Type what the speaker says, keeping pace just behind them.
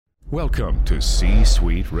Welcome to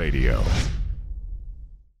C-Suite Radio.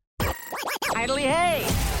 Idly hey!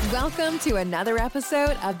 Welcome to another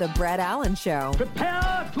episode of The Brett Allen Show,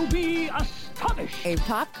 Prepare to be astonished! a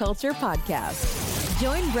pop culture podcast.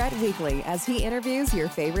 Join Brett weekly as he interviews your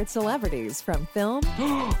favorite celebrities from film,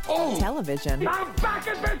 television, I'm back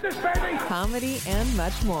in business, baby! comedy, and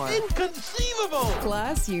much more. Inconceivable!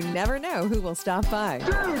 Plus, you never know who will stop by.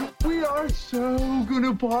 Dude, we are so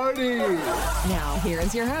gonna party! Now, here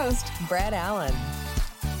is your host, Brett Allen.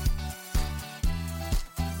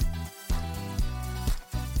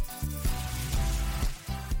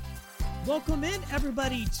 Welcome in,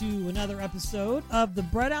 everybody, to another episode of The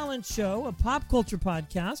Brett Allen Show, a pop culture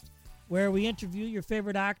podcast where we interview your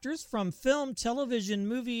favorite actors from film, television,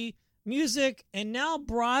 movie, music, and now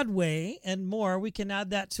Broadway and more. We can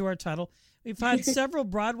add that to our title. We've had several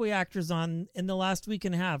Broadway actors on in the last week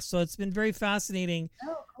and a half, so it's been very fascinating.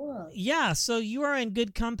 Oh, cool. Yeah, so you are in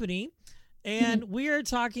good company. And we are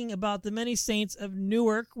talking about The Many Saints of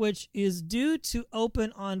Newark, which is due to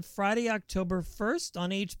open on Friday, October 1st on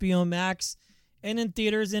HBO Max and in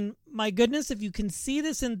theaters. And my goodness, if you can see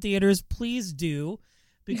this in theaters, please do,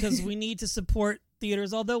 because we need to support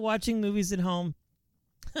theaters. Although watching movies at home,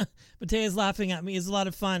 Mattea's laughing at me, is a lot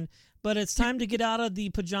of fun. But it's time to get out of the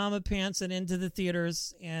pajama pants and into the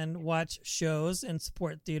theaters and watch shows and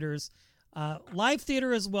support theaters. Live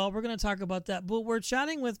theater as well. We're going to talk about that. But we're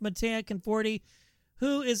chatting with Mattea Conforti,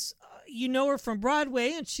 who is, you know her from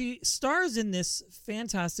Broadway, and she stars in this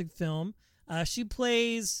fantastic film. She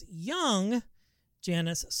plays young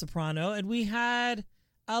Janice Soprano. And we had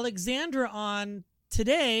Alexandra on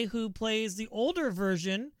today, who plays the older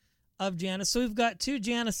version of Janice. So we've got two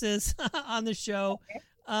Janices on the show.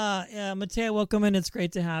 Mattea, welcome in. It's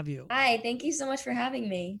great to have you. Hi, thank you so much for having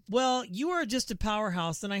me. Well, you are just a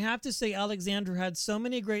powerhouse, and I have to say Alexandra had so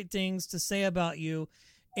many great things to say about you.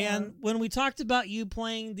 And when we talked about you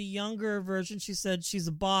playing the younger version, she said she's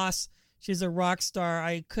a boss, she's a rock star.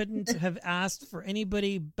 I couldn't have asked for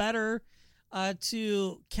anybody better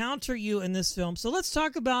to counter you in this film. So let's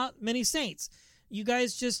talk about Many Saints. You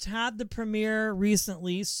guys just had the premiere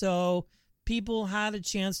recently, so people had a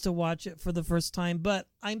chance to watch it for the first time, but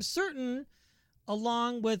I'm certain,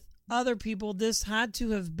 along with other people, this had to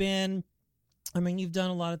have been, I mean, you've done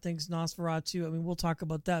a lot of things, Nosferatu, I mean, we'll talk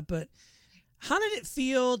about that, but how did it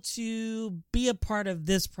feel to be a part of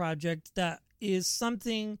this project that is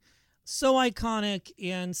something so iconic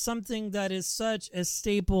and something that is such a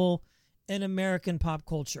staple in American pop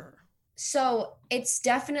culture? So it's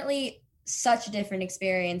definitely such a different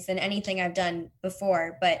experience than anything I've done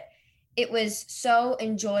before, but it was so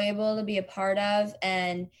enjoyable to be a part of,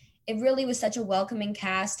 and it really was such a welcoming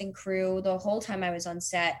cast and crew the whole time I was on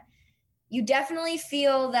set. You definitely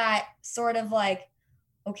feel that sort of like,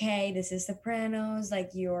 okay, this is Sopranos, like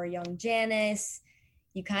you're young Janice,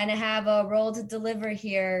 you kind of have a role to deliver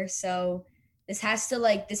here, so this has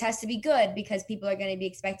to be good because people are going to be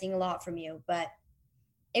expecting a lot from you. But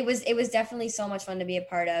it was definitely so much fun to be a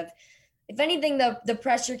part of. If anything, the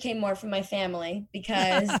pressure came more from my family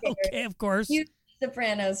because okay, of course, huge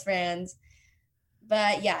Sopranos fans.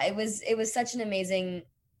 But yeah, it was such an amazing.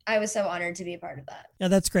 I was so honored to be a part of that. Yeah,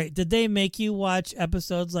 that's great. Did they make you watch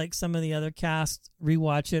episodes like some of the other cast,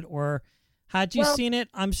 rewatch it, or had you seen it?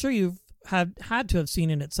 I'm sure you've had to have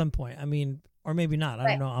seen it at some point. I mean, or maybe not. I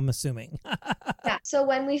don't know. I'm assuming. Yeah. So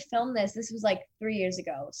when we filmed this was like 3 years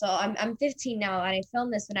ago. So I'm 15 now, and I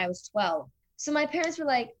filmed this when I was 12. So my parents were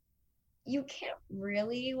like, you can't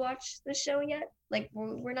really watch the show yet. Like,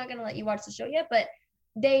 we're not going to let you watch the show yet. But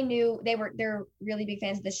they knew they're really big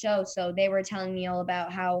fans of the show. So they were telling me all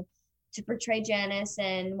about how to portray Janice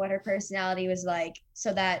and what her personality was like.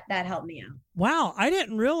 So that helped me out. Wow. I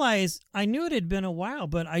didn't realize, I knew it had been a while,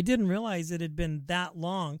 but I didn't realize it had been that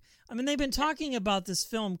long. I mean, they've been talking about this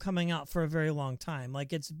film coming out for a very long time.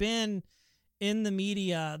 Like, it's been in the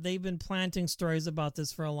media. They've been planting stories about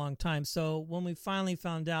this for a long time. So when we finally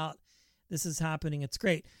found out this is happening, it's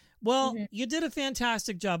great. Well, you did a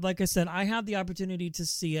fantastic job. Like I said, I had the opportunity to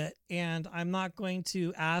see it, and I'm not going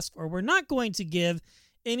to ask, or we're not going to give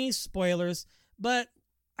any spoilers, but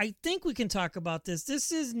I think we can talk about this.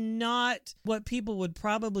 This is not what people would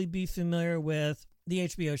probably be familiar with the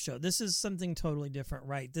HBO show. This is something totally different,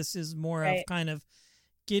 right? This is more of kind of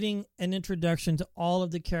getting an introduction to all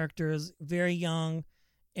of the characters, very young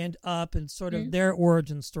and up, and sort of their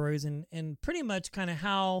origin stories, and pretty much kind of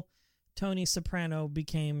how Tony Soprano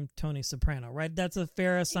became Tony Soprano, right? That's a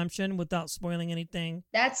fair assumption without spoiling anything.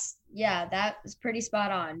 That was pretty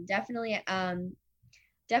spot on. Definitely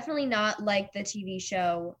not like the TV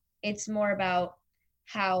show. It's more about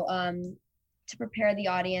how to prepare the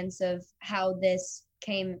audience of how this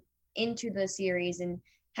came into the series and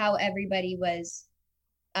how everybody was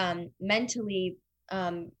mentally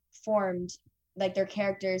formed, like their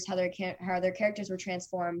characters, how their characters were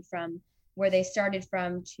transformed from where they started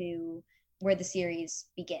from to where the series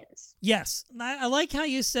begins. Yes. I like how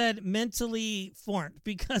you said mentally formed,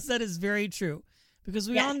 because that is very true. Because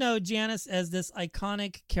we all know Janice as this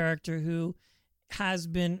iconic character who has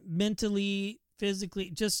been mentally,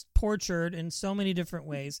 physically just tortured in so many different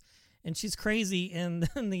ways. And she's crazy in the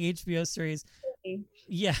HBO series.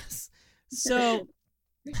 Yes. So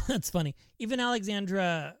that's funny. Even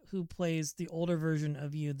Alexandra, who plays the older version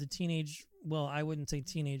of you, the teenage, well, I wouldn't say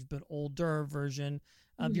teenage, but older version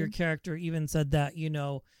of your character, even said that, you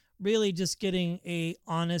know, really just getting a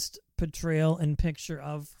honest portrayal and picture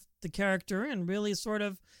of the character and really sort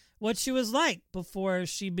of what she was like before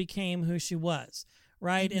she became who she was.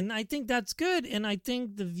 Right. And I think that's good. And I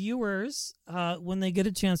think the viewers, when they get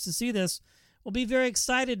a chance to see this, will be very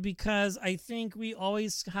excited, because I think we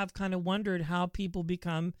always have kind of wondered how people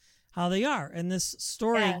become how they are. And this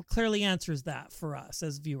story clearly answers that for us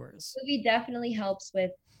as viewers. The movie definitely helps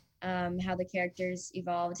with how the characters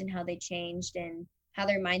evolved and how they changed and how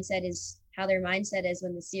their mindset is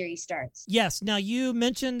when the series starts. Yes. Now, you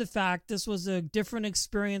mentioned the fact this was a different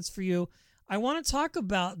experience for you. I want to talk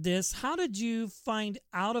about this. How did you find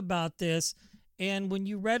out about this? And when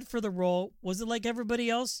you read for the role, was it like everybody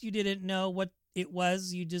else? You didn't know what it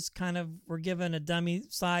was? You just kind of were given a dummy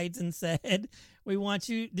sides and said, we want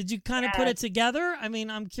you. Did you kind of put it together? I mean,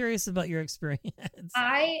 I'm curious about your experience.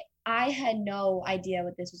 I had no idea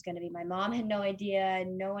what this was going to be. My mom had no idea.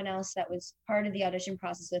 No one else that was part of the audition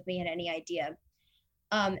process with me had any idea.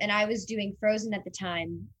 And I was doing Frozen at the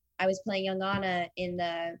time. I was playing young Anna in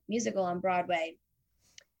the musical on Broadway.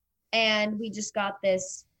 And we just got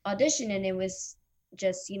this audition, and it was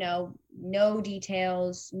just, you know, no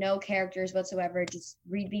details, no characters whatsoever. Just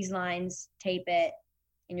read these lines, tape it,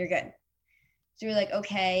 and you're good. So we're like,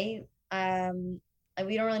 okay,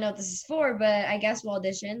 we don't really know what this is for, but I guess we'll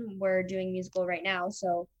audition. We're doing musical right now,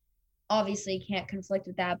 so obviously can't conflict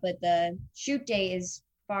with that, but the shoot date is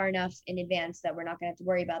far enough in advance that we're not gonna have to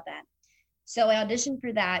worry about that. So I auditioned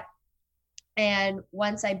for that, and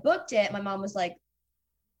once I booked it, my mom was like,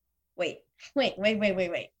 wait.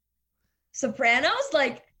 Sopranos?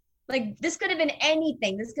 Like this could have been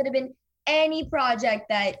anything. This could have been any project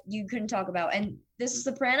that you couldn't talk about. And this is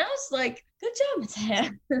Sopranos? Like, good job,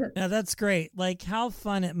 Mattea. Yeah, that's great. Like, how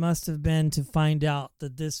fun it must have been to find out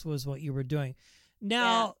that this was what you were doing.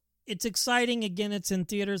 Now, it's exciting. Again, it's in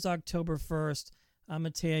theaters October 1st.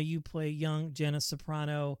 Mattea, you play young Janice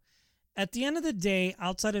Soprano. At the end of the day,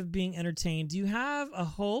 outside of being entertained, do you have a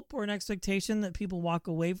hope or an expectation that people walk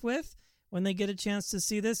away with when they get a chance to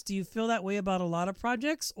see this? Do you feel that way about a lot of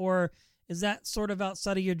projects, or is that sort of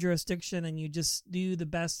outside of your jurisdiction and you just do the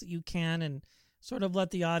best that you can and sort of let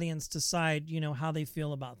the audience decide, you know, how they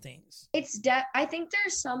feel about things? I think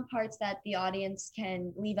there's some parts that the audience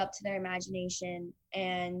can leave up to their imagination,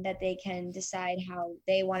 and that they can decide how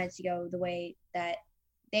they want it to go, the way that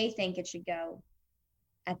they think it should go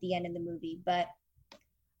at the end of the movie. But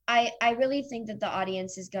I really think that the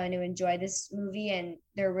audience is going to enjoy this movie, and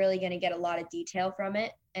they're really going to get a lot of detail from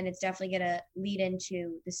it. And it's definitely going to lead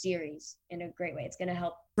into the series in a great way. It's going to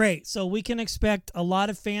help. Great. So we can expect a lot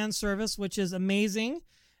of fan service, which is amazing.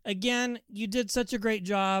 Again, you did such a great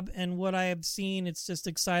job. And what I have seen, it's just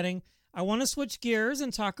exciting. I want to switch gears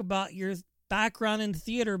and talk about your background in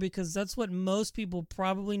theater, because that's what most people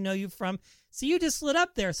probably know you from. See, you just lit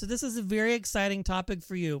up there. So this is a very exciting topic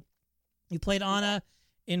for you. You played Anna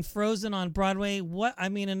in Frozen on Broadway.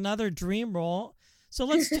 Another dream role. So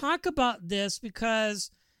let's talk about this,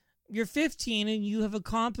 because you're 15 and you have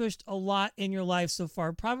accomplished a lot in your life so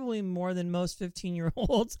far, probably more than most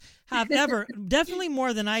 15-year-olds have ever. Definitely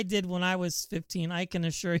more than I did when I was 15. I can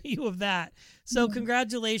assure you of that. So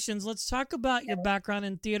congratulations. Let's talk about your background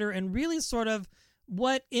in theater and really sort of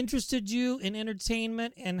what interested you in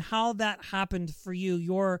entertainment and how that happened for you,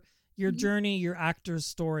 your journey, your actor's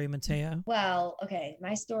story, Mattea. Well, okay.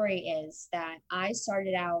 My story is that I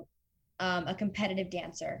started out a competitive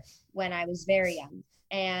dancer when I was very young,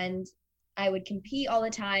 and I would compete all the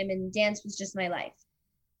time, and dance was just my life.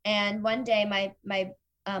 And one day my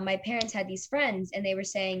parents had these friends, and they were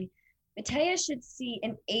saying, Mattea should see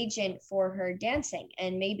an agent for her dancing,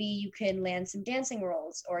 and maybe you can land some dancing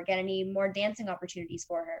roles or get any more dancing opportunities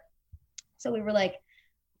for her. So we were like,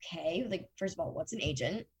 okay, like, first of all, what's an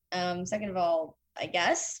agent? Second of all, I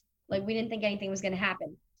guess, like, we didn't think anything was going to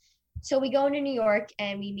happen. So we go into New York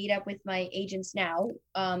and we meet up with my agents now.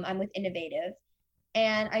 I'm with Innovative,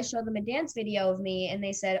 and I showed them a dance video of me, and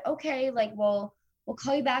they said, okay, like, well, we'll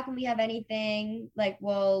call you back when we have anything. Like,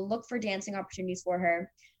 we'll look for dancing opportunities for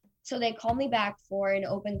her. So they called me back for an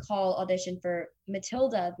open call audition for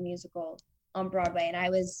Matilda, the musical on Broadway. And I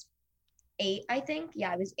was 8, I think.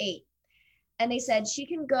 Yeah, I was 8. And they said she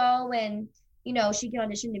can go and, you know, she can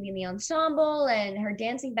audition to be in the ensemble, and her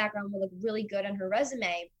dancing background will look really good on her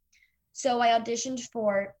resume. So I auditioned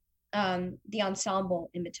for the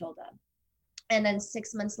ensemble in Matilda. And then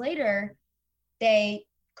 6 months later, they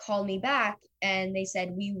called me back and they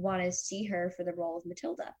said, we want to see her for the role of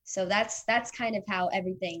Matilda. So that's kind of how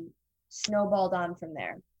everything snowballed on from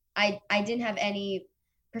there. I didn't have any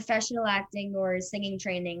professional acting or singing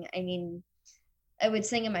training. I mean, I would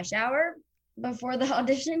sing in my shower before the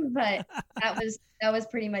audition, but that was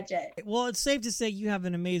pretty much it. Well, it's safe to say you have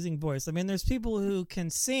an amazing voice. I mean, there's people who can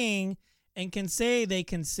sing and can say they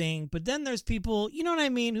can sing, but then there's people, you know what I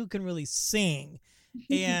mean, who can really sing.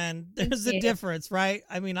 And there's a difference, right?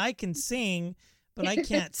 I mean, I can sing, but I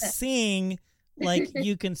can't sing like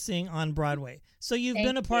you can sing on Broadway. So you've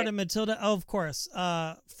been a part of Matilda. Oh, of course.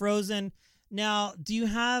 Frozen. Now, do you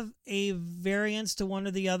have a variance to one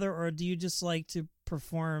or the other, or do you just like to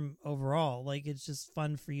perform overall? Like, it's just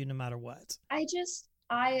fun for you no matter what?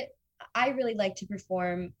 I really like to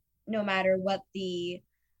perform no matter what the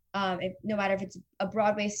no matter if it's a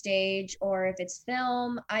Broadway stage or if it's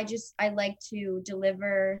film. I like to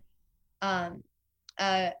deliver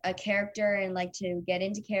a character and like to get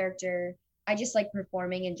into character. I just like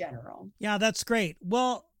performing in general. Yeah, that's great.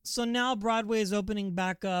 Well, so now Broadway is opening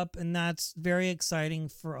back up, and that's very exciting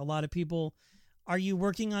for a lot of people. Are you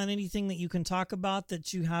working on anything that you can talk about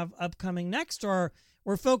that you have upcoming next, or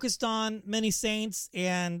we're focused on Many Saints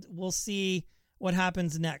and we'll see what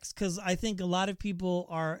happens next? Because I think a lot of people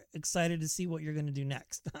are excited to see what you're going to do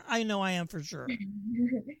next. I know I am for sure.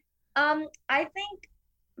 I think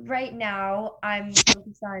right now I'm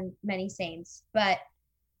focused on Many Saints, but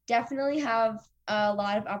definitely have a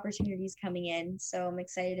lot of opportunities coming in. So I'm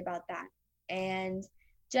excited about that. And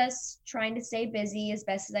just trying to stay busy as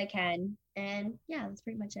best as I can. And yeah, that's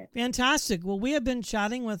pretty much it. Fantastic. Well, we have been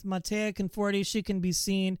chatting with Mattea Conforti. She can be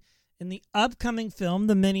seen in the upcoming film,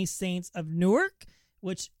 The Many Saints of Newark,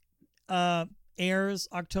 which airs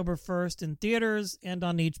October 1st in theaters and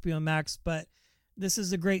on HBO Max. But this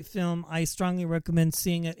is a great film. I strongly recommend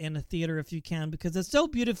seeing it in a theater if you can, because it's so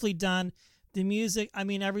beautifully done. The music, I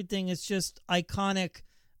mean, everything is just iconic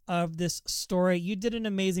of this story. You did an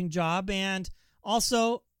amazing job. And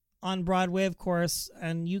also on Broadway, of course,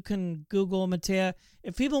 and you can Google Mattea.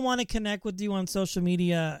 If people want to connect with you on social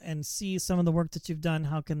media and see some of the work that you've done,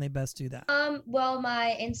 how can they best do that? Well,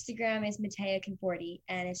 my Instagram is Mattea Conforti,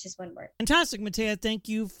 and it's just one word. Fantastic, Mattea. Thank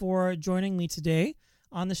you for joining me today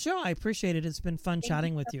on the show. I appreciate it. It's been fun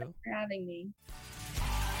chatting with you. Thank you for having me.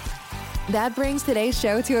 That brings today's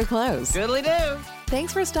show to a close. Goodly do.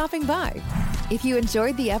 Thanks for stopping by. If you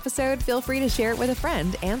enjoyed the episode, feel free to share it with a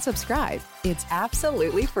friend and subscribe. It's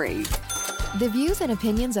absolutely free. The views and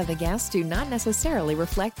opinions of the guests do not necessarily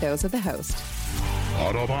reflect those of the host.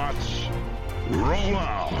 Autobots, roll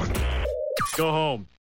out. Go home.